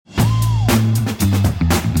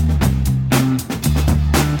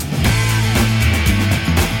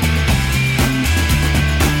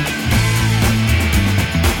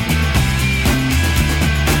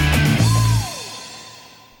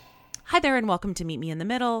welcome to Meet Me in the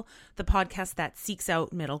Middle, the podcast that seeks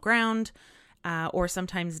out middle ground, or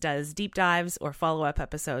sometimes does deep dives or follow-up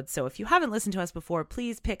episodes. So if you haven't listened to us before,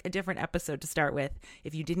 please pick a different episode to start with.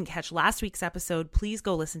 If you didn't catch last week's episode, please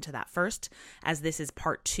go listen to that first, as this is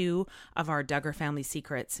part 2 of our Duggar Family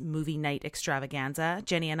Secrets movie night extravaganza.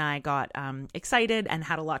 Jenny and I got excited and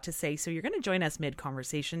had a lot to say, so you're going to join us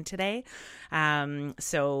mid-conversation today.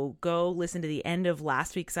 So go listen to the end of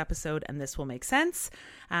last week's episode and this will make sense.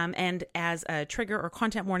 And as a trigger or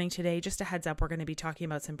content warning today, just a heads up, we're going to be talking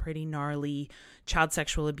about some pretty gnarly child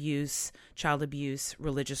sexual abuse, child abuse,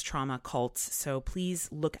 religious trauma, cults. So please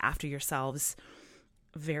look after yourselves.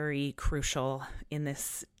 Very crucial in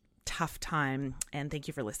this tough time. And thank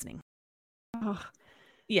you for listening. Oh.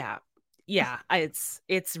 Yeah.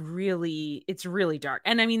 It's really dark.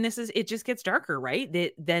 And I mean, it just gets darker, right?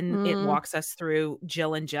 Then it walks us through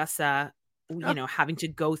Jill and Jessa, having to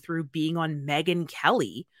go through being on Megyn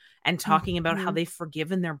Kelly and talking about how they've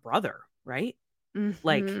forgiven their brother, right?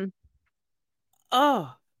 Like,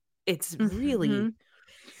 it's really,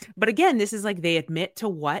 but again, this is like, they admit to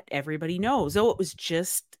what everybody knows. Oh, it was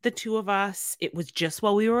just the two of us. It was just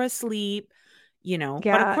while we were asleep, Yeah,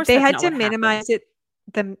 but of course they had to minimize it.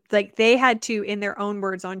 They had to, in their own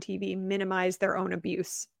words on TV, minimize their own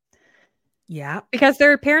abuse. Yeah. Because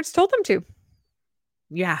their parents told them to.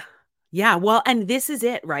 Yeah. Yeah. Well, and this is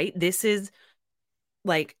it, right? This is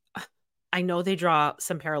like, I know they draw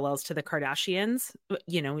some parallels to the Kardashians,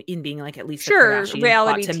 in being like, at least the Kardashians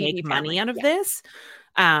reality got to TV make family. money out of this.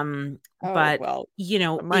 But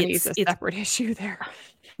money is a separate issue there.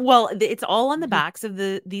 Well, it's all on the backs of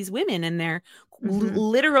these women and their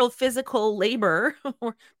literal physical labor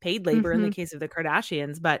or paid labor in the case of the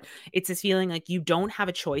Kardashians. But it's this feeling like you don't have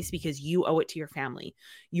a choice because you owe it to your family.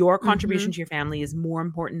 Your contribution to your family is more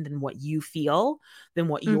important than what you feel, than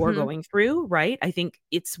what you're going through. Right. I think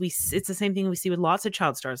it's the same thing we see with lots of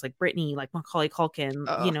child stars like Britney, like Macaulay Culkin,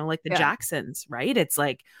 like the Jacksons. Right. It's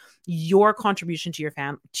like your contribution to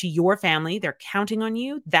your family. They're counting on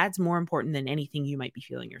you. That's more important than anything you might be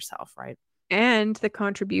feeling yourself. Right. And the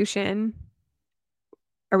contribution.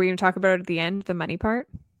 Are we going to talk about it at the end, the money part?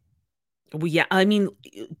 Well, yeah. I mean,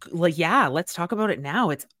 let's talk about it now.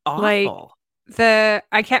 It's awful. I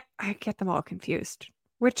get them all confused.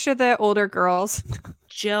 Which are the older girls?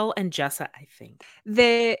 Jill and Jessa, I think.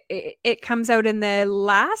 It comes out in the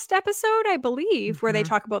last episode, I believe, where they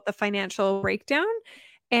talk about the financial breakdown,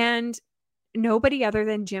 and nobody other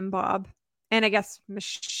than Jim Bob, and I guess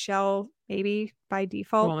Michelle maybe by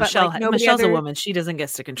default. Well, but Michelle's a woman. She doesn't get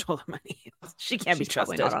to control the money. She can't be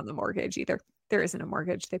trusted. Probably not on the mortgage either. There isn't a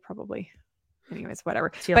mortgage. They probably, anyways, whatever.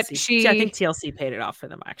 TLC. But I think TLC paid it off for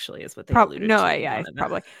them. Actually, is what they alluded to.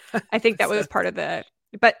 Probably. I think that was part of the.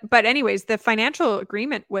 But anyways, the financial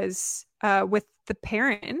agreement was with the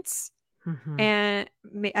parents, and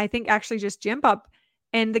I think actually just Jim Bob,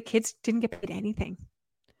 and the kids didn't get paid anything.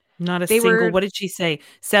 Not a single. What did she say?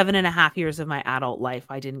 7.5 years of my adult life,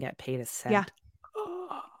 I didn't get paid a cent. Yeah,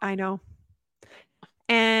 I know.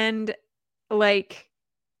 And like,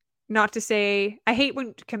 not to say I hate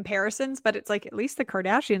when comparisons, but it's like at least the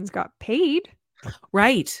Kardashians got paid,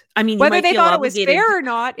 right? I mean, whether they thought it was fair or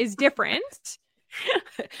not is different,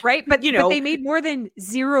 right? But but they made more than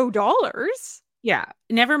 $0. Yeah.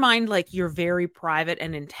 Never mind, like, your very private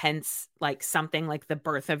and intense, like something like the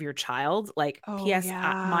birth of your child. Like,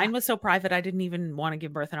 mine was so private, I didn't even want to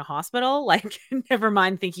give birth in a hospital. Like, never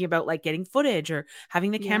mind thinking about like getting footage or having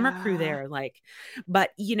the camera crew there. Like, but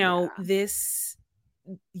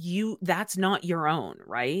that's not your own,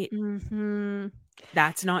 right?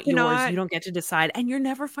 That's not yours. You don't get to decide, and you're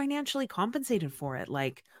never financially compensated for it.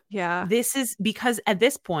 Like, this is because at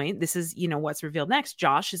this point, this is, what's revealed next.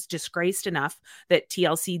 Josh is disgraced enough that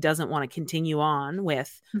TLC doesn't want to continue on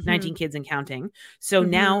with 19 kids and counting. So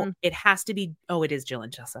now it has to be, it is Jill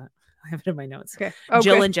and Jessa. I have it in my notes. Okay.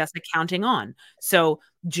 Jill and Jessa counting on. So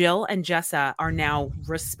Jill and Jessa are now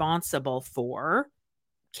responsible for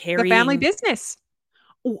carrying the family business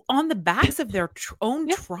on the backs of their own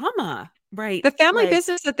trauma. Right. The family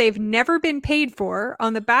business that they've never been paid for,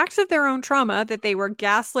 on the backs of their own trauma that they were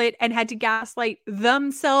gaslit and had to gaslight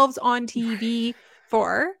themselves on TV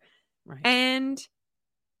for. Right. And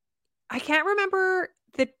I can't remember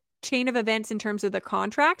the chain of events in terms of the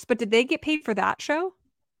contracts, but did they get paid for that show?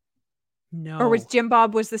 No. Or was Jim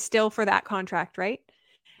Bob was the still for that contract, right?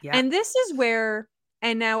 Yeah. And this is where,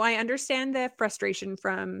 and now I understand the frustration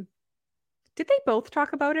from, did they both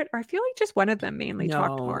talk about it? Or I feel like just one of them mainly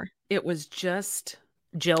talked more. It was just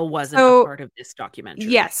Jill wasn't a part of this documentary.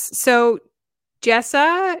 Yes. So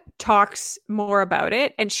Jessa talks more about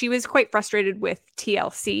it, and she was quite frustrated with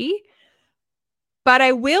TLC But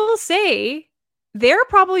I will say they're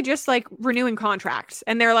probably just like renewing contracts,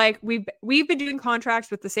 and they're like, we've been doing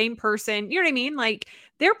contracts with the same person. You know what I mean? Like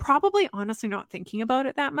they're probably honestly not thinking about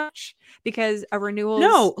it that much, because a renewal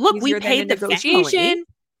is look, we easier than a paid the negotiation. family.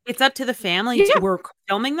 It's up to the family. Yeah. We're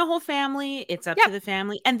filming the whole family. It's up to the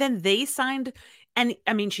family. And then they signed, and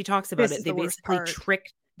I mean, she talks about it. They basically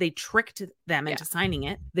tricked them into signing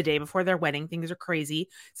it the day before their wedding. Things are crazy.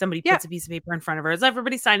 Somebody puts a piece of paper in front of her. As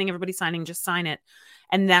everybody's signing, just sign it.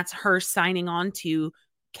 And that's her signing on to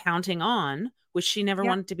counting on, which she never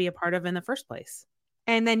wanted to be a part of in the first place.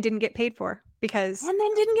 And then didn't get paid for, because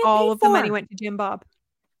all of the money went to Jim Bob.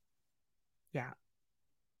 Yeah.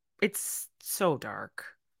 It's so dark.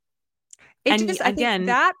 I think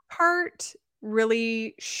that part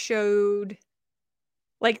really showed,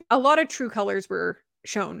 like, a lot of true colors were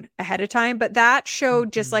shown ahead of time, but that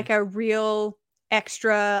showed just like a real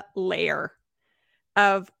extra layer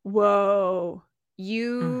of, whoa,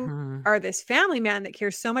 you are this family man that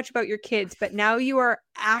cares so much about your kids, but now you are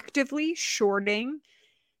actively shorting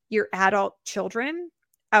your adult children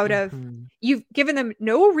out of, you've given them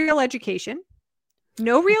no real education,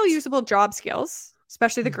 no real usable job skills,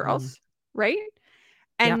 especially the girls. Right.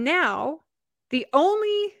 And now the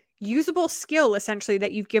only usable skill essentially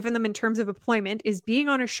that you've given them in terms of employment is being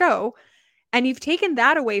on a show. And you've taken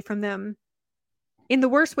that away from them in the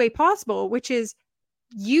worst way possible, which is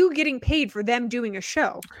you getting paid for them doing a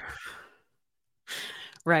show.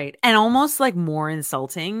 Right. And almost like more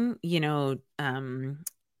insulting, you know,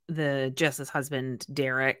 the Jess's husband,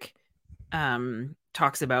 Derek,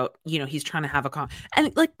 talks about, you know, he's trying to have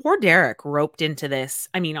and like poor Derek roped into this.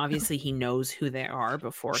 I mean, obviously he knows who they are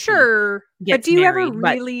before. Sure. But do you ever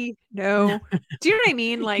really know? Do you know what I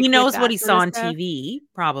mean? Like, he knows what he saw on TV,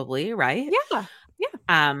 probably, right? Yeah. Yeah.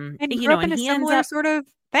 And you know, in a similar sort of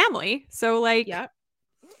family. So like,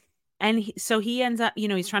 and so he ends up, you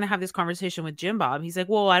know, he's trying to have this conversation with Jim Bob. He's like,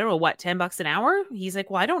 well, I don't know, what, $10 an hour? He's like,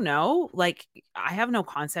 well, I don't know. Like, I have no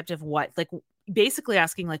concept of what, like, basically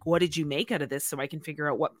asking, like, what did you make out of this so I can figure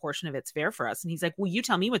out what portion of it's fair for us? And he's like, well, you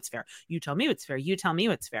tell me what's fair. You tell me what's fair. You tell me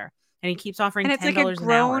what's fair. And he keeps offering $10 an hour. And it's like a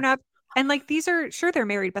grown up. And like, these are, sure, they're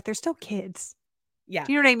married, but they're still kids. Yeah.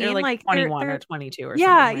 Do you know what I mean? They're like 21 or 22 or something.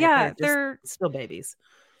 Yeah. Yeah. They're still babies.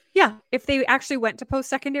 Yeah. If they actually went to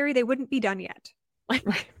post-secondary, they wouldn't be done yet. Like,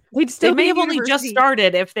 they may have only just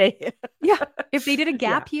started if they if they did a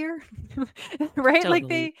gap year. Right.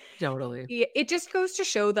 Totally, like it just goes to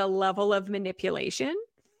show the level of manipulation.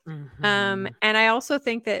 And I also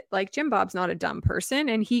think that like Jim Bob's not a dumb person,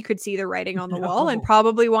 and he could see the writing on the wall and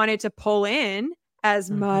probably wanted to pull in as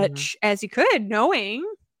much as he could, knowing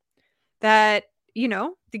that, you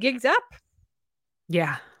know, the gig's up.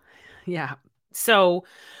 Yeah. So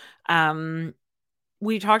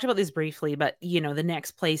we talked about this briefly, but, you know, the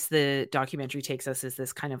next place the documentary takes us is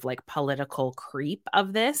this kind of like political creep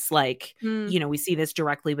of this. Like, you know, we see this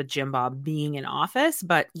directly with Jim Bob being in office,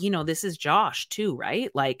 but, you know, this is Josh too, right?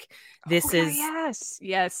 Like, this is.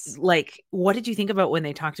 Yes. Like, what did you think about when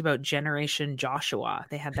they talked about Generation Joshua?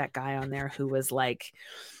 They had that guy on there who was like,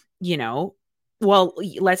 you know, well,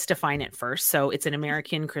 let's define it first. So it's an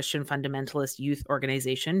American Christian fundamentalist youth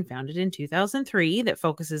organization founded in 2003 that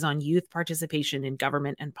focuses on youth participation in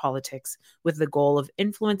government and politics with the goal of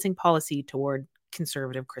influencing policy toward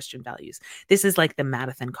conservative Christian values. This is like the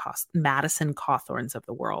Madison Cawthorns of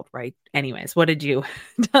the world, right? Anyways, what did you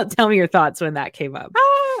tell me your thoughts when that came up?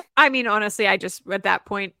 I mean, honestly, I just, at that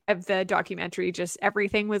point of the documentary, just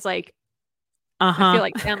everything was like, I feel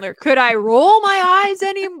like Chandler. Could I roll my eyes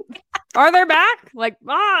any farther back? Like,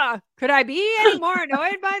 could I be any more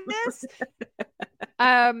annoyed by this?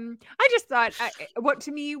 I just thought, what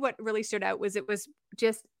really stood out was it was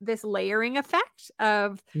just this layering effect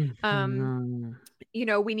of, you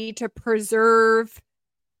know, we need to preserve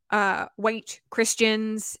white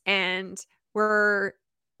Christians, and we're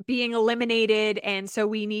being eliminated, and so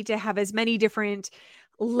we need to have as many different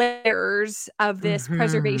layers of this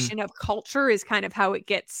preservation of culture is kind of how it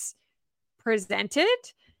gets presented.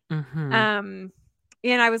 And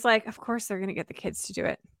I was like, of course they're going to get the kids to do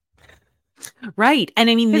it. Right. And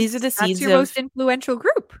I mean, these are the seeds of your most influential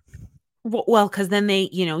group. Well, because then they,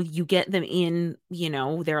 you know, you get them in, you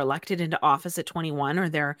know, they're elected into office at 21, or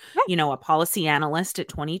they're, you know, a policy analyst at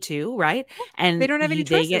 22. Right. And they don't have any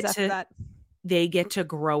choices after that. They get to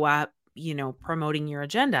grow up, you know, promoting your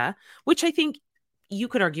agenda, which I think you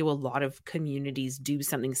could argue a lot of communities do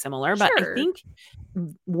something similar, but I think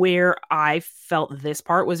where I felt this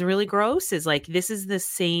part was really gross is like, this is the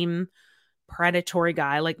same predatory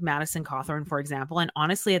guy like Madison Cawthorn, for example. And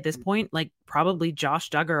honestly, at this point, like probably Josh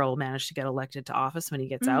Duggar will manage to get elected to office when he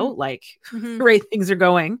gets out, like the way things are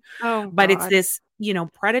going. But it's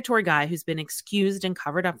predatory guy who's been excused and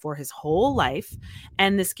covered up for his whole life.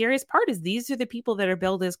 And the scariest part is these are the people that are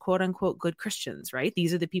billed as quote unquote good Christians, right?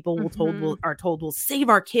 These are the people are told will save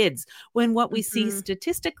our kids, when what we see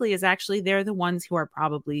statistically is actually they're the ones who are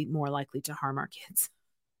probably more likely to harm our kids.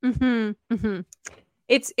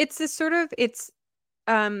 It's this sort of, it's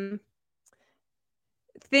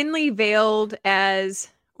thinly veiled as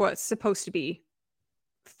what's supposed to be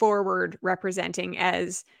forward representing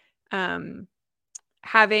as making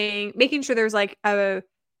sure there's like a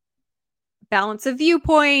balance of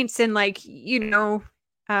viewpoints and like, what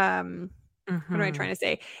am I trying to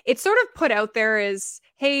say? It's sort of put out there as,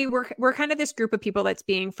 hey, we're kind of this group of people that's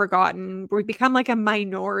being forgotten. We become like a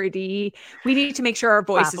minority. We need to make sure our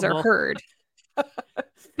voices are heard.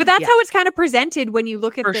 But that's how it's kind of presented when you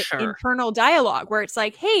look at the internal dialogue, where it's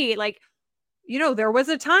like, hey, like, there was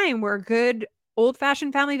a time where good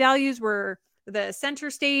old-fashioned family values were the center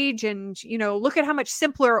stage, and look at how much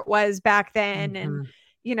simpler it was back then. And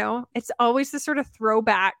it's always this sort of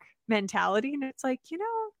throwback mentality, and it's like,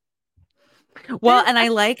 well, and I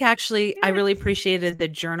really appreciated the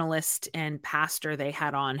journalist and pastor they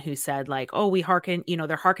had on who said like, oh,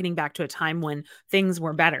 they're hearkening back to a time when things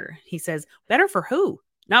were better. He says, better for who?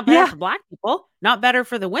 Not better for Black people, not better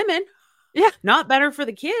for the women, not better for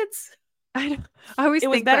the kids. I always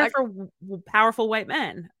think it was better for powerful white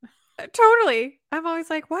men. Totally. I'm always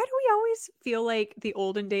like, why do we always feel like the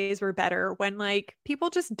olden days were better when like people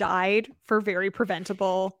just died for very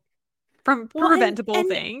preventable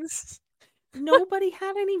things? Nobody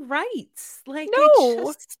had any rights. Like,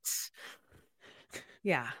 no.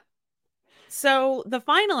 Yeah. So the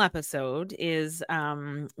final episode is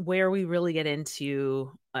where we really get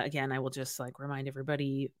into, again, I will just like remind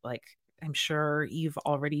everybody, like, I'm sure you've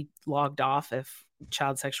already logged off if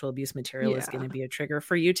child sexual abuse material is going to be a trigger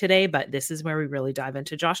for you today, but this is where we really dive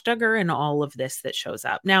into Josh Duggar and all of this that shows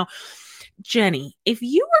up. Now, Jenny, if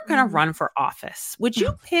you were going to run for office, would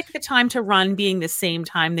you pick the time to run being the same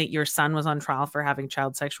time that your son was on trial for having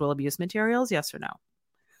child sexual abuse materials? Yes or no?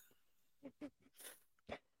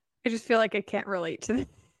 I just feel like I can't relate to this.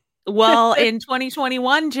 Well, in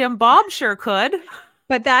 2021, Jim Bob sure could.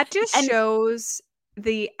 But that just shows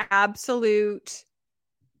the absolute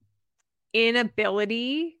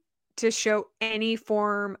inability to show any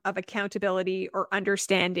form of accountability or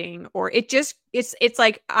understanding, or it's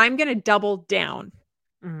like, I'm going to double down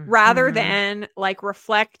rather than like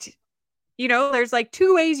reflect. There's like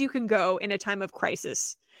two ways you can go in a time of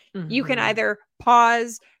crisis. You can either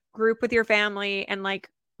pause, group with your family, and like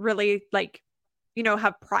really like,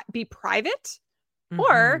 be private,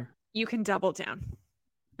 or you can double down.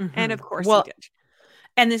 And of course he did.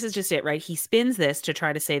 And this is just it, right? He spins this to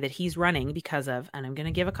try to say that he's running because of, and I'm going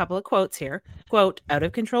to give a couple of quotes here, quote, out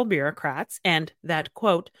of control bureaucrats, and that,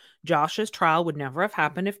 quote, Josh's trial would never have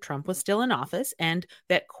happened if Trump was still in office, and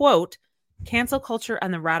that, quote, cancel culture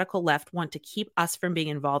and the radical left want to keep us from being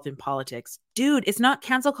involved in politics. Dude, it's not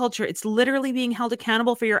cancel culture. It's literally being held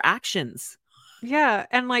accountable for your actions. Yeah.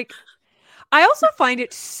 And like, I also find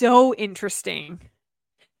it so interesting.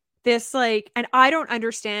 This like, and I don't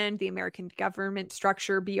understand the American government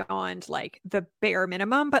structure beyond like the bare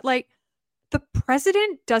minimum, but like the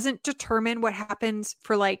president doesn't determine what happens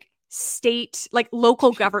for like state, like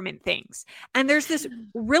local government things. And there's this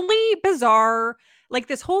really bizarre, like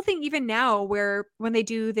this whole thing even now where when they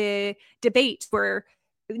do the debates where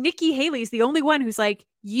Nikki Haley's the only one who's like,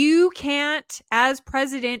 you can't as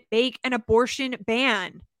president make an abortion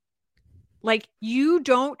ban. Like you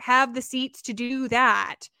don't have the seats to do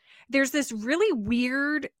that. There's this really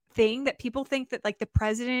weird thing that people think that like the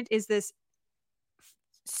president is this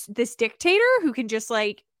dictator who can just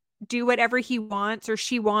like do whatever he wants or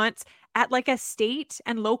she wants at like a state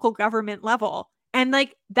and local government level. And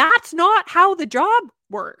like, that's not how the job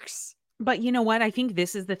works. But you know what? I think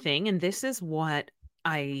this is the thing. And this is what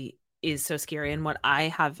is so scary, and what I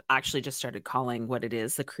have actually just started calling what it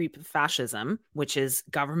is, the creep of fascism, which is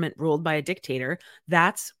government ruled by a dictator.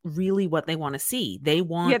 That's really what they want to see. They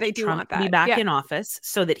want Trump to be back in office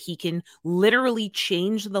so that he can literally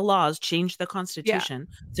change the laws, change the Constitution,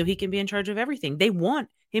 so he can be in charge of everything. They want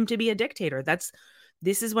him to be a dictator.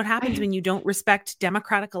 This is what happens when you don't respect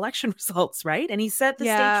democratic election results, right? And he set the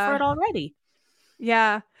stage for it already.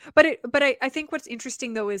 Yeah. But I think what's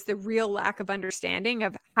interesting though is the real lack of understanding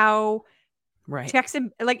of how checks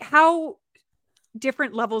and like how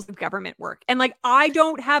different levels of government work. And like, I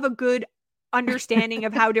don't have a good understanding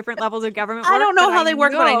of how different levels of government work. I don't know how they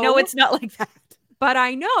work, but I know it's not like that. But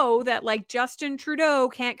I know that like Justin Trudeau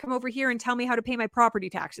can't come over here and tell me how to pay my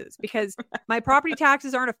property taxes because my property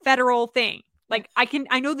taxes aren't a federal thing. Like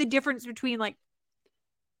I know the difference between like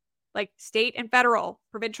like state and federal,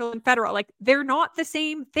 provincial and federal. Like they're not the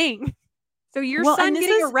same thing. So your Well, son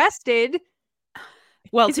getting arrested.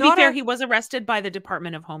 Well, to be fair, he was arrested by the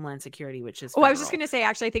Department of Homeland Security, which is federal. I was just going to say,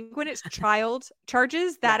 actually, I think when it's child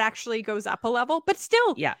charges, that actually goes up a level. But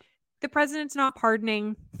still, the president's not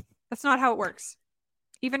pardoning. That's not how it works.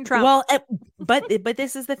 Even Trump. Well, but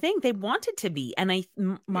this is the thing. They want it to be. And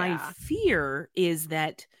my fear is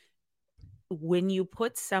that when you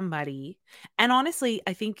put somebody, and honestly,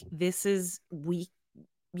 I think this is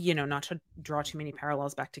not to draw too many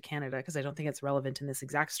parallels back to Canada, because I don't think it's relevant in this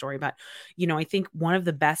exact story. But, I think one of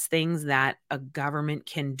the best things that a government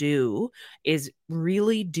can do is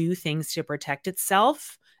really do things to protect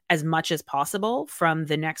itself as much as possible from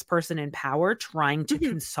the next person in power trying to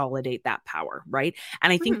consolidate that power. Right.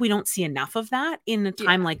 And I think we don't see enough of that in a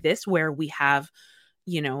time like this, where we have,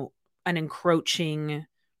 an encroaching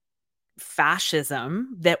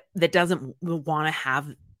fascism that doesn't want to have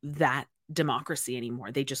that democracy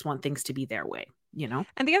anymore. They just want things to be their way,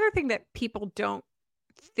 And the other thing that people don't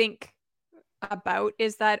think about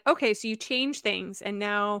is that, okay, so you change things and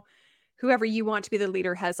now whoever you want to be the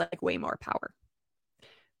leader has like way more power.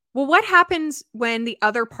 Well, what happens when the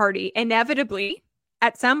other party inevitably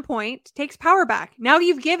at some point takes power back? Now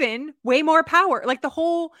you've given way more power. Like there's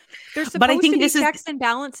supposed to be checks and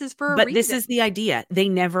balances for a reason. But this is the idea.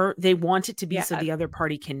 They want it to be so the other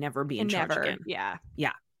party can never be in charge again. Yeah.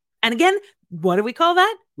 Yeah. And again, what do we call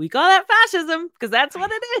that? We call that fascism, because that's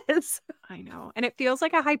what it is. I know. And it feels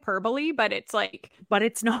like a hyperbole, but it's like... But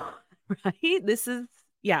it's not, right? This is,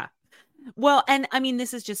 Well, and I mean,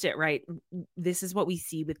 this is just it, right? This is what we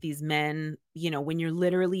see with these men, when you're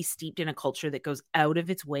literally steeped in a culture that goes out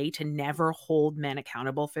of its way to never hold men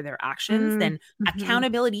accountable for their actions, then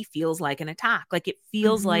accountability feels like an attack. Like it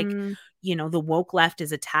feels like, the woke left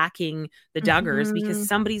is attacking the Duggars because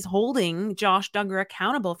somebody's holding Josh Duggar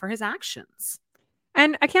accountable for his actions.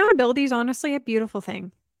 And accountability is honestly a beautiful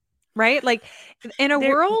thing. Right? Like in a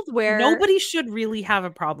world where nobody should really have a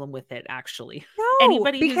problem with it, actually. No,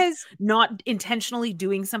 anybody who's not intentionally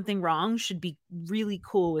doing something wrong should be really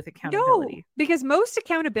cool with accountability. No, because most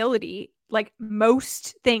accountability, like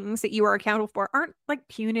most things that you are accountable for, aren't like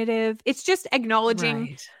punitive. It's just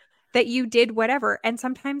acknowledging that you did whatever. And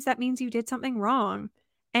sometimes that means you did something wrong.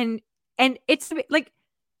 And it's like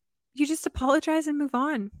you just apologize and move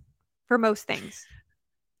on for most things.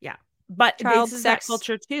 Yeah. But child this is sex that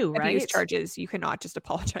culture too, right? Abuse charges, you cannot just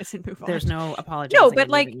apologize and move on. There's no apologizing. No, but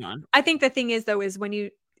like I think the thing is though, is when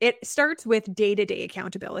it starts with day-to-day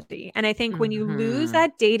accountability. And I think when you lose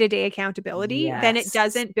that day-to-day accountability, then it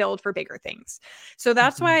doesn't build for bigger things. So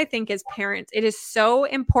that's why I think as parents, it is so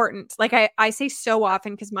important. Like I say so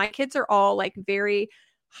often, because my kids are all like very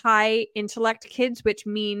high intellect kids, which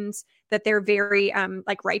means that they're very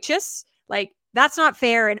like righteous. Like, that's not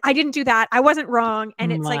fair. And I didn't do that. I wasn't wrong.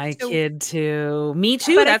 And it's my kid too. Me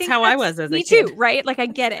too. That's how I was as a kid. Me too. Right. Like I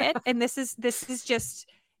get it. And this is just,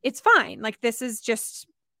 it's fine. Like this is just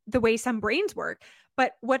the way some brains work.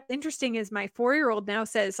 But what's interesting is my 4-year-old now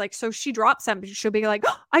says like, so she dropped something. She'll be like,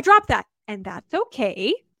 oh, I dropped that. And that's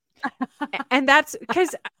okay. And that's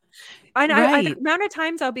because the amount of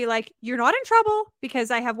times I'll be like, you're not in trouble,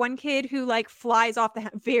 because I have one kid who like flies off the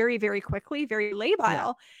very, very quickly, very labile.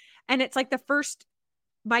 Yeah. And it's like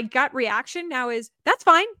my gut reaction now is, that's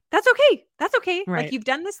fine. That's okay. That's okay. Right. Like you've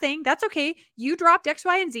done this thing. That's okay. You dropped X,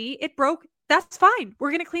 Y, and Z. It broke. That's fine.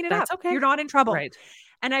 We're going to clean it up. Okay. You're not in trouble. Right.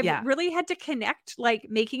 And I've really had to connect like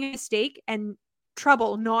making a mistake and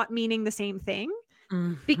trouble not meaning the same thing,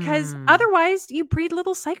 because otherwise you breed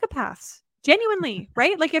little psychopaths, genuinely.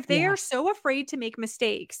 Right. Like if they are so afraid to make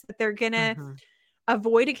mistakes that they're going to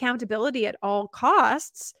avoid accountability at all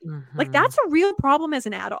costs, like that's a real problem as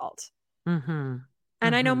an adult.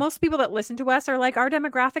 And I know most people that listen to us are like, our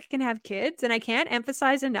demographic can have kids. And I can't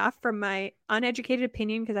emphasize enough from my uneducated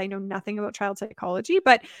opinion, because I know nothing about child psychology,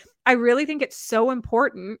 but I really think it's so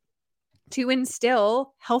important to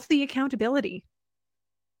instill healthy accountability,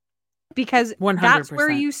 because 100%. That's where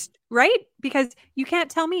right? Because you can't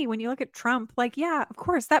tell me when you look at Trump, like, yeah, of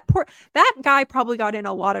course, that guy probably got in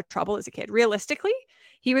a lot of trouble as a kid. Realistically,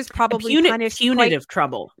 he was probably punished. Punitive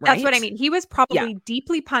trouble, right? That's what I mean. He was probably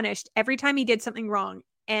deeply punished every time he did something wrong.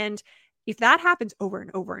 And if that happens over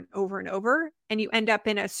and over and over and over, and you end up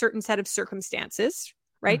in a certain set of circumstances,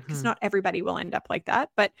 right? Because not everybody will end up like that.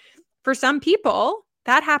 But for some people,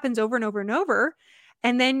 that happens over and over and over.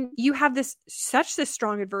 And then you have such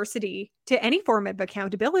strong adversity to any form of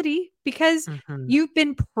accountability, because you've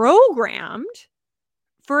been programmed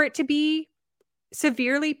for it to be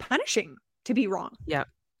severely punishing to be wrong. Yeah.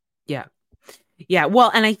 Yeah. Yeah,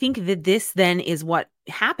 well, and I think that this then is what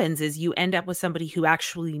happens is you end up with somebody who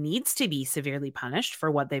actually needs to be severely punished for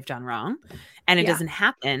what they've done wrong, and it Yeah. doesn't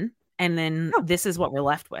happen. And then Oh, this is what we're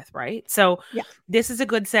left with, right? So yeah. this is a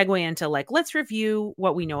good segue into like, let's review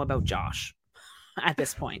what we know about Josh at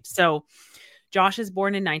this point. So Josh is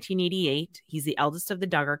born in 1988. He's the eldest of the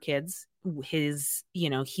Duggar kids. He's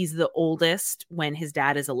the oldest when his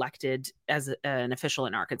dad is elected as an official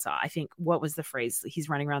in Arkansas. I think, what was the phrase? He's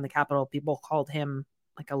running around the Capitol. People called him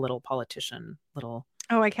like a little politician, little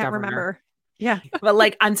Oh, I can't governor. remember. Yeah. But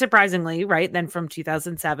like, unsurprisingly, right, then from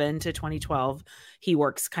 2007 to 2012, he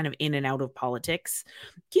works kind of in and out of politics,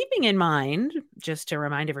 keeping in mind, just to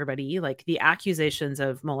remind everybody, like the accusations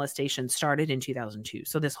of molestation started in 2002.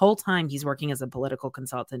 So this whole time he's working as a political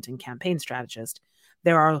consultant and campaign strategist.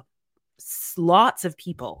 There are lots of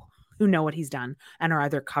people who know what he's done and are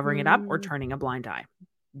either covering it up or turning a blind eye.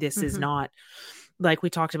 This is not, like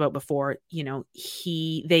we talked about before,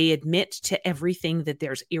 they admit to everything that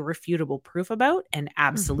there's irrefutable proof about, and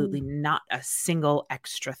absolutely not a single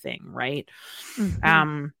extra thing, right?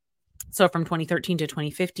 So from 2013 to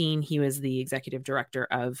 2015, he was the executive director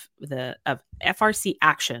of FRC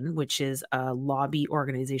Action, which is a lobby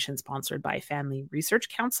organization sponsored by Family Research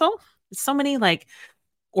Council. So many like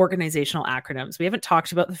organizational acronyms. We haven't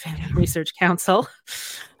talked about the Family Research Council,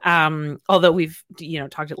 although we've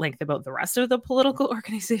talked at length about the rest of the political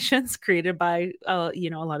organizations created by a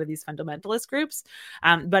lot of these fundamentalist groups.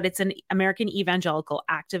 But it's an American evangelical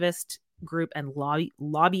activist group and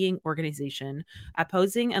lobbying organization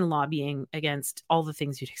opposing and lobbying against all the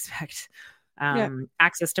things you'd expect.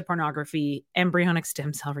 Access to pornography, embryonic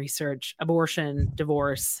stem cell research, abortion,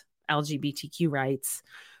 divorce, LGBTQ rights.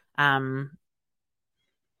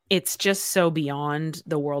 It's just so beyond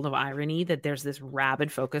the world of irony that there's this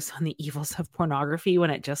rabid focus on the evils of pornography when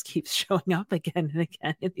it just keeps showing up again and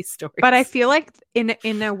again in these stories. But I feel like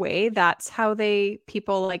in a way, that's how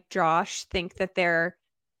people like Josh think that they're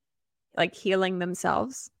like healing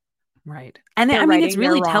themselves. Right. And I mean, it's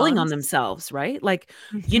really telling on themselves, right? Like,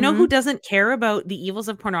 you know who doesn't care about the evils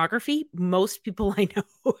of pornography? Most people I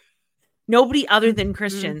know. Nobody other than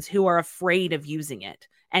Christians who are afraid of using it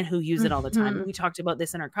and who use it all the time. We talked about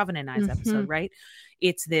this in our Covenant Eyes episode, right?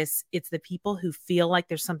 It's the people who feel like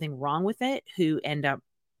there's something wrong with it, who end up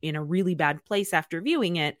in a really bad place after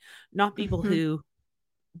viewing it, not people who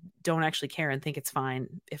don't actually care and think it's fine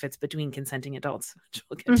if it's between consenting adults.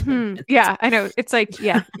 Which we'll get to. Yeah, I know. It's like,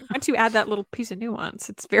 once you add that little piece of nuance,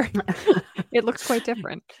 it looks quite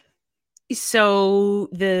different. So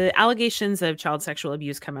the allegations of child sexual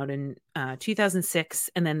abuse come out in 2006,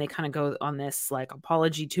 and then they kind of go on this like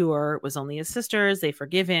apology tour. It was only his sisters. They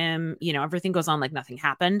forgive him. Everything goes on like nothing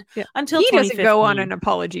happened until he doesn't go on an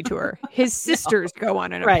apology tour. His sisters go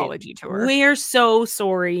on an apology tour. We're so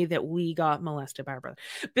sorry that we got molested by our brother.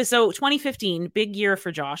 But so 2015, big year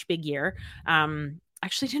for Josh, big year.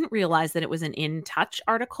 Actually didn't realize that it was an In Touch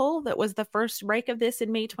article that was the first break of this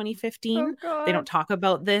in May 2015. Oh, they don't talk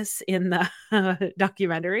about this in the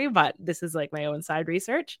documentary, but this is like my own side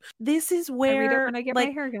research. This is where I read it when I get my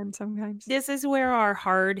hair done sometimes. This is where our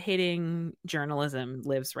hard-hitting journalism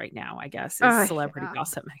lives right now, I guess, is celebrity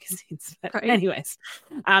gossip magazines. But anyways,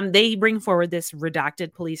 they bring forward this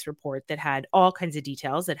redacted police report that had all kinds of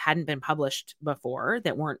details that hadn't been published before,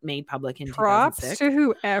 that weren't made public in 2006. Props to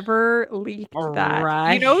whoever leaked that.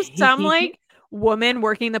 Some like woman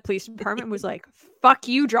working in the police department was like, "Fuck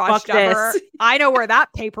you, Josh Duggar. I know where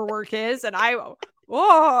that paperwork is, and you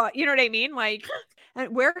know what I mean? Like,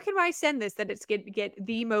 and where can I send this that it's get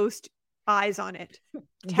the most eyes on it?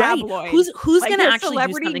 Tabloid. Right. Who's going to actually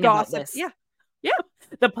do something gossip about this? Yeah.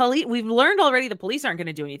 The police. We've learned already. The police aren't going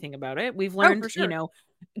to do anything about it. We've learned,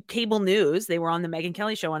 cable news. They were on the Megyn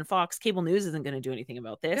Kelly show on Fox. Cable news isn't going to do anything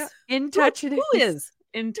about this. Yeah. In Touch. Who is?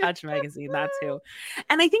 In Touch magazine, that's who.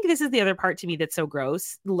 And I think this is the other part to me that's so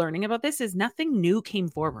gross. Learning about this is nothing new came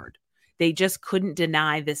forward. They just couldn't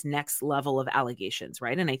deny this next level of allegations,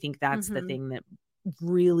 right? And I think that's the thing that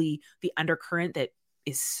really, the undercurrent that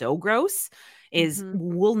is so gross is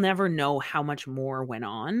we'll never know how much more went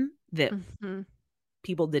on that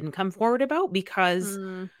people didn't come forward about, because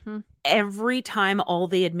every time all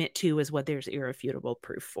they admit to is what there's irrefutable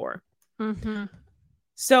proof for.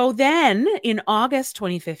 So then in August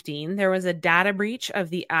 2015, there was a data breach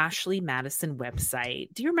of the Ashley Madison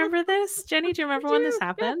website. Do you remember this, Jenny? Do you remember when this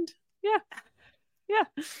happened? Yeah.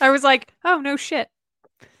 I was like, oh, no shit.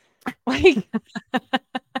 Like,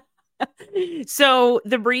 so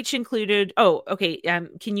the breach included,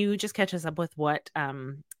 can you just catch us up with what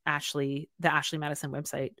the Ashley Madison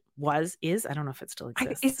website is? I don't know if it still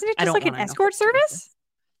exists. Isn't it just like an escort service?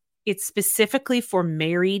 It's specifically for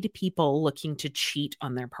married people looking to cheat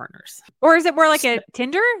on their partners. Or is it more like a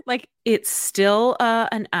Tinder? Like, it's still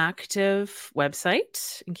an active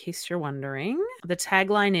website, in case you're wondering. The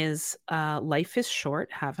tagline is life is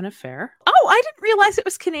short, have an affair. Oh, I didn't realize it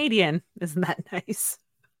was Canadian. Isn't that nice?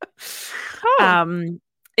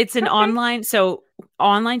 It's an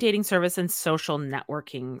online dating service and social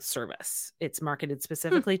networking service. It's marketed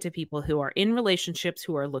specifically to people who are in relationships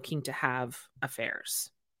who are looking to have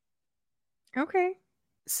affairs. Okay.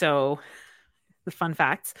 So the fun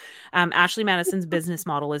facts. Ashley Madison's business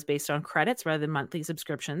model is based on credits rather than monthly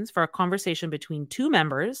subscriptions. For a conversation between two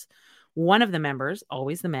members, one of the members,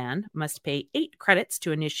 always the man, must pay 8 credits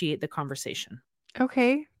to initiate the conversation.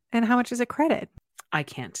 Okay. And how much is a credit? I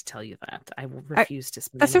can't tell you that. I will refuse to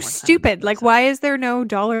spend. That's so stupid. Like, why is there no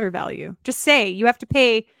dollar value? Just say you have to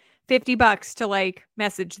pay $50 to like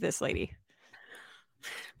message this lady.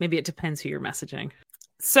 Maybe it depends who you're messaging.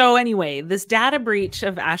 So anyway, this data breach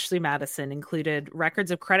of Ashley Madison included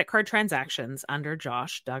records of credit card transactions under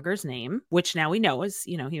Josh Duggar's name, which now we know is,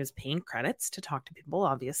 he was paying credits to talk to people,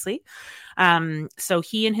 obviously. So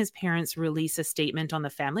he and his parents released a statement on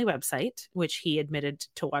the family website, which he admitted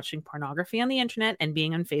to watching pornography on the internet and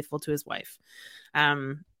being unfaithful to his wife.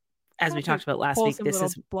 As we talked about last week, this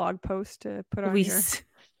is a blog post to put on here.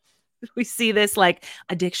 We see this like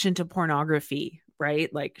addiction to pornography,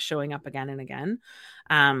 right? Like showing up again and again.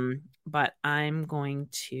 But I'm going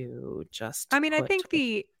to just, I think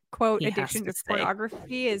the quote addiction to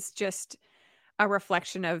pornography is just a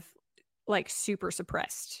reflection of like super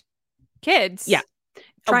suppressed kids. Yeah.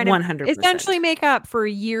 Trying 100%. To essentially make up for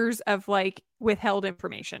years of like withheld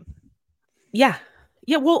information. Yeah.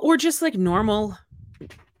 Yeah. Well, or just like normal,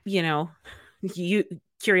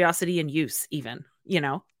 curiosity and use even,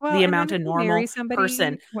 the amount a normal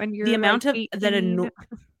person, when you're the amount like of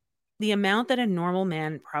the amount that a normal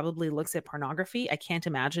man probably looks at pornography, I can't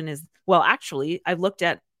imagine is, well, actually, I looked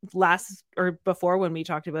at before when we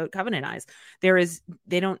talked about Covenant Eyes,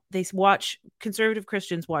 conservative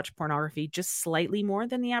Christians watch pornography just slightly more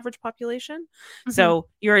than the average population. Mm-hmm. So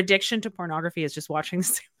your addiction to pornography is just watching the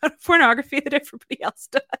same amount of pornography that everybody else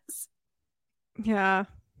does. Yeah.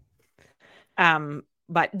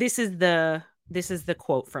 But this is the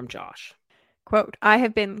quote from Josh. Quote, I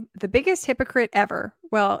have been the biggest hypocrite ever.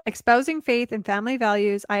 While espousing faith and family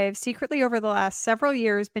values, I have secretly over the last several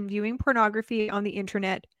years been viewing pornography on the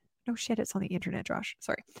internet. No shit, it's on the internet, Josh.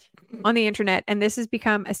 Sorry. On the internet. And this has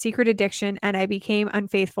become a secret addiction, and I became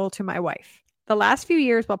unfaithful to my wife. The last few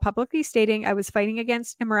years, while publicly stating I was fighting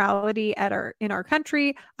against immorality in our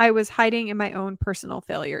country, I was hiding in my own personal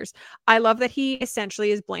failures. I love that he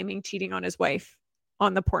essentially is blaming cheating on his wife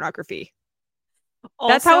on the pornography.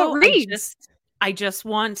 Also, that's how it reads. I just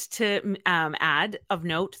want to add of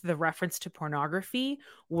note, the reference to pornography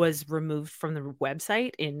was removed from the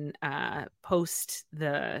website in post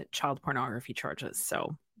the child pornography charges.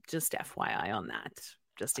 So just FYI on that,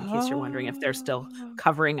 just in case you're wondering if they're still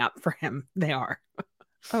covering up for him. They are.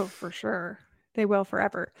 Oh, for sure. They will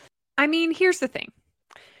forever. I mean, here's the thing.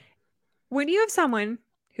 When you have someone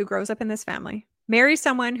who grows up in this family, marries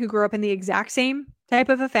someone who grew up in the exact same type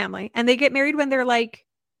of a family, and they get married when they're like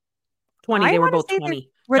 20. They were both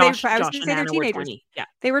 20. I was going to say they're teenagers. Yeah.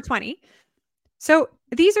 They were 20. So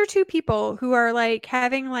these are two people who are like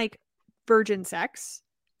having like virgin sex,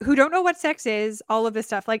 who don't know what sex is, all of this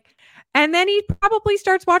stuff. Like, and then he probably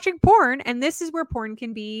starts watching porn. And this is where porn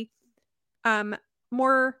can be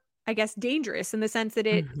more, I guess, dangerous in the sense that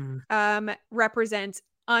it represents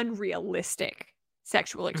unrealistic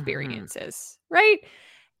sexual experiences. Right.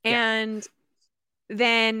 Yeah. And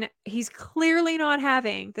then he's clearly not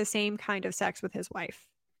having the same kind of sex with his wife.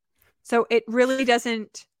 So it really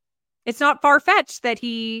doesn't, it's not far-fetched that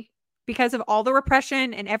he, because of all the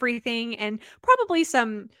repression and everything, and probably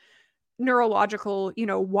some neurological,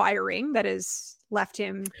 wiring that has left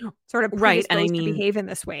him sort of predisposed to behave in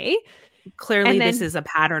this way. Clearly this is a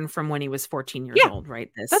pattern from when he was 14 years old, right?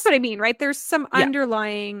 That's what I mean, right? There's some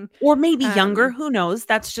underlying... Or maybe younger, who knows?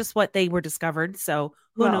 That's just what they were discovered. So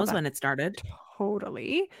who knows when it started?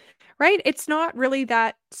 Totally. Right? It's not really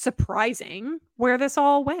that surprising where this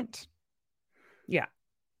all went. Yeah.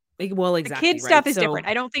 Well, exactly. The kid stuff is different.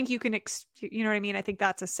 I don't think you can, you know what I mean? I think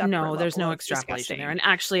that's a separate No, there's no extrapolation there. And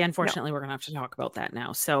actually, unfortunately, we're going to have to talk about that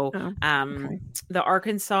now. So the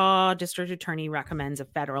Arkansas District Attorney recommends a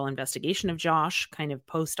federal investigation of Josh, kind of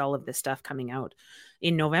post all of this stuff coming out.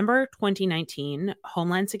 In November 2019,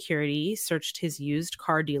 Homeland Security searched his used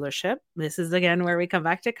car dealership. This is, again, where we come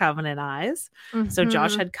back to Covenant Eyes. So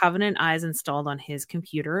Josh had Covenant Eyes installed on his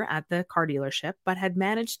computer at the car dealership, but had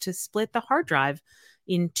managed to split the hard drive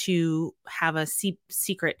into have a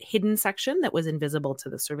secret hidden section that was invisible to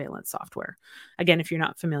the surveillance software. Again, if you're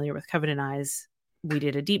not familiar with Covenant Eyes, we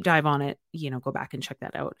did a deep dive on it. Go back and check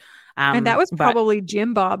that out. And that was probably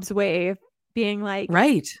Jim Bob's way of being like,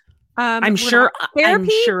 right. I'm sure.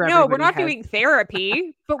 Therapy? No, we're not doing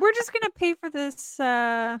therapy, but we're just going to pay for this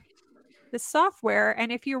this software.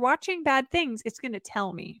 And if you're watching bad things, it's going to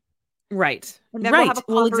tell me. Right. And then we'll have a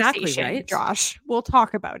conversation, exactly, right? Josh. We'll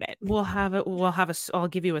talk about it. I'll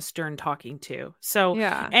give you a stern talking to.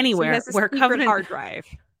 Yeah. Anywhere where Covenant hard drive.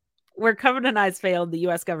 Where Covenant Eyes failed, the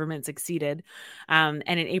U.S. government succeeded. And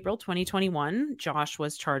in April 2021, Josh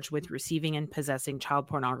was charged with receiving and possessing child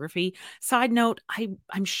pornography. Side note,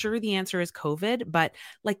 I'm sure the answer is COVID, but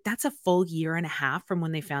that's a full year and a half from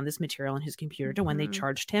when they found this material on his computer to when they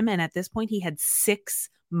charged him. And at this point, he had 6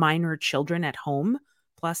 minor children at home,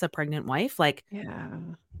 plus a pregnant wife.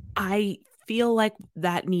 I feel like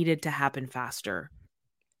that needed to happen faster.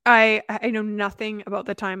 I know nothing about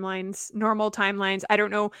the timelines, normal timelines. I don't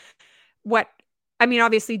know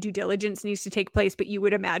obviously due diligence needs to take place, but you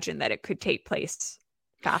would imagine that it could take place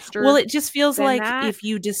faster. Well, it just feels like if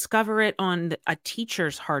you discover it on a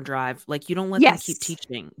teacher's hard drive, you don't let them keep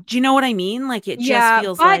teaching. Do you know what I mean? It just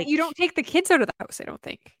feels like you don't take the kids out of the house, I don't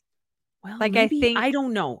think. Well, maybe, I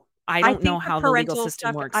don't know. I don't know how the legal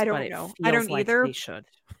system works. I don't know. I don't either. They should.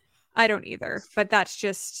 I don't either. But that's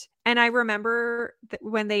just. And I remember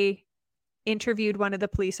when they interviewed one of the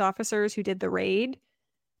police officers who did the raid,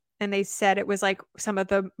 and they said it was some of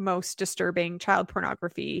the most disturbing child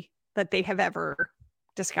pornography that they have ever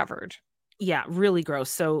discovered. Yeah, really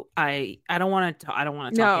gross. So I don't want to talk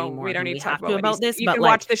anymore. No, we don't need to talk about this. You can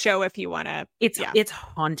watch the show if you want to. It's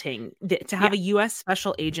haunting to have a U.S.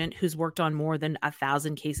 special agent who's worked on more than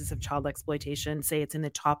 1,000 cases of child exploitation say it's in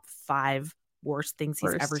the top 5 worst things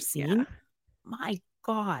he's ever seen. Yeah. My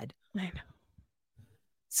God. I know.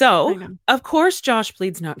 So, of course, Josh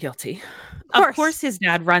pleads not guilty. Of course, his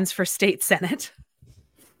dad runs for state senate.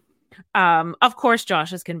 Of course,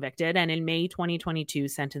 Josh is convicted and in May 2022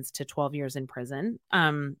 sentenced to 12 years in prison.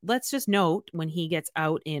 Let's just note when he gets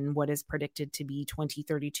out in what is predicted to be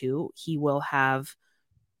 2032, he will have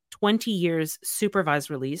 20 years supervised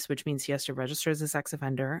release, which means he has to register as a sex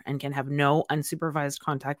offender and can have no unsupervised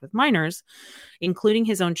contact with minors, including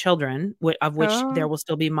his own children, of which there will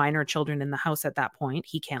still be minor children in the house at that point.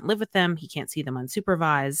 He can't live with them. He can't see them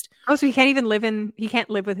unsupervised. Oh, so he can't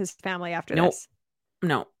live with his family after this?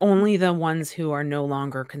 No, only the ones who are no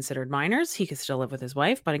longer considered minors. He could still live with his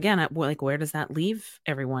wife. But again, where does that leave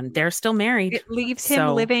everyone? They're still married. It leaves him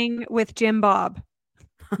living with Jim Bob.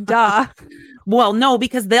 Duh. Well, no,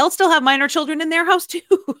 because they'll still have minor children in their house too.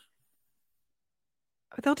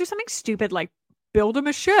 They'll do something stupid like build him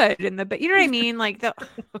a shed you know what I mean?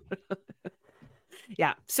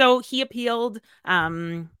 Yeah. So he appealed,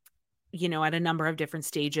 at a number of different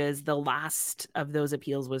stages. The last of those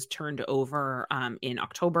appeals was turned over in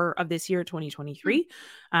October of this year, 2023.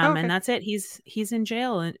 And that's it. He's in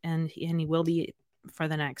jail and he will be for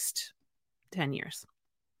the next 10 years,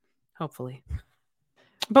 hopefully.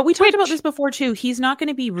 But we talked about this before too. He's not going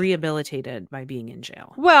to be rehabilitated by being in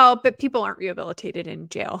jail. Well, but people aren't rehabilitated in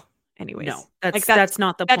jail anyways. No, that's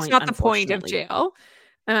not the point. That's not the point of jail.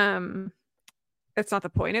 That's not the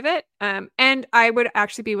point of it. And I would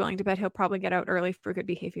actually be willing to bet he'll probably get out early for good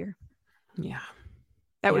behavior. Yeah.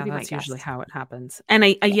 That would be my guess. That's usually how it happens. And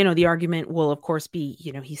the argument will of course be,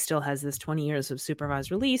 he still has this 20 years of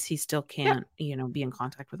supervised release. He still can't, be in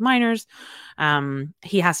contact with minors.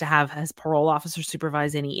 He has to have his parole officer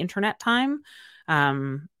supervise any internet time.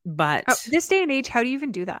 But this day and age, how do you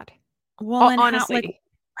even do that? Well, honestly,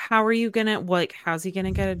 how are you gonna how's he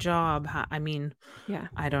gonna get a job? Yeah,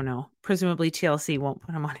 I don't know. Presumably TLC won't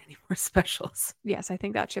put him on any more specials. Yes, I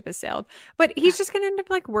think that ship has sailed. But he's just gonna end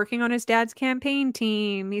up working on his dad's campaign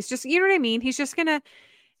team. He's just, you know what I mean? He's just gonna,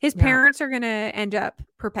 his parents are gonna end up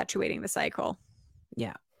perpetuating the cycle.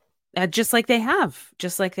 Yeah, just like they have, for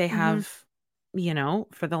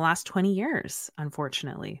the last 20 years,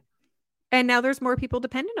 unfortunately. And now there's more people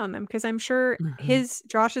dependent on them because I'm sure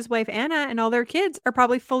Josh's wife, Anna, and all their kids are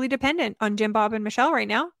probably fully dependent on Jim Bob and Michelle right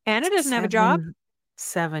now. Anna doesn't have a job.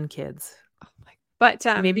 7 kids. Oh my. But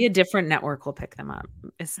maybe a different network will pick them up.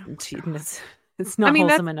 It's not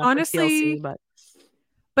wholesome enough honestly, for TLC,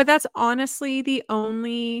 but that's honestly the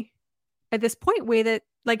only, at this point, way that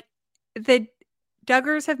the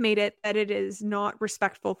Duggars have made it that it is not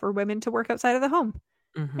respectful for women to work outside of the home.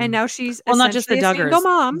 And now she's not just the Duggars. Single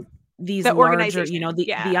mom. These larger, the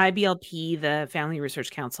IBLP, the Family Research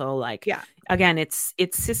Council, again, it's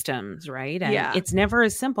systems, right? And it's never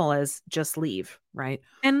as simple as just leave, right?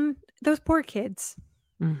 And those poor kids.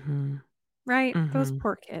 Mm-hmm. right? Those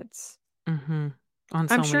poor kids. Mm-hmm. On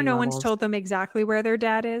so I'm sure many no one's levels. told them exactly where their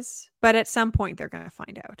dad is, but at some point they're going to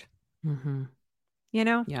find out. Mm-hmm. You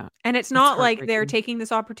know? Yeah. And it's not like they're heartbreaking. taking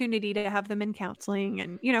this opportunity to have them in counseling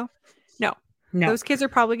and, no. No. Those kids are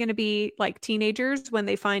probably going to be like teenagers when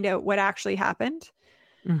they find out what actually happened.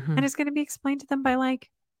 Mm-hmm. And it's going to be explained to them by like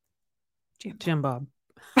Jim Bob.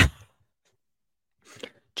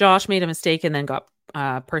 Josh made a mistake and then got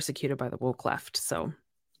persecuted by the woke left. So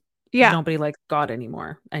nobody likes God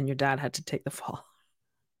anymore. And your dad had to take the fall.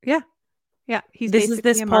 Yeah. Yeah. This is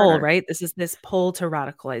this pull, right? This is this pull to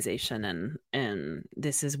radicalization. And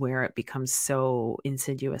this is where it becomes so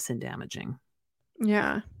insidious and damaging.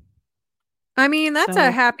 Yeah. I mean, that's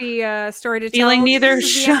a happy story to tell. Feeling neither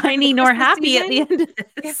shiny nor happy at the end of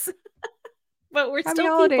this. But we're happy still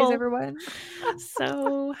holidays, people. Everyone.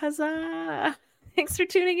 So huzzah. Thanks for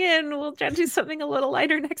tuning in. We'll try to do something a little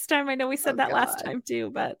lighter next time. I know we said that last time too,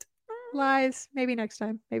 but lies. Maybe next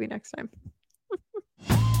time.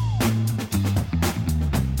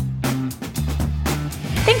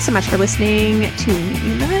 Thanks so much for listening to Meet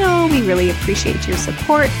Me in the Middle. We really appreciate your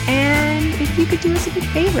support. And if you could do us a big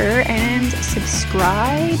favor and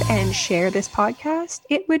subscribe and share this podcast,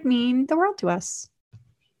 it would mean the world to us.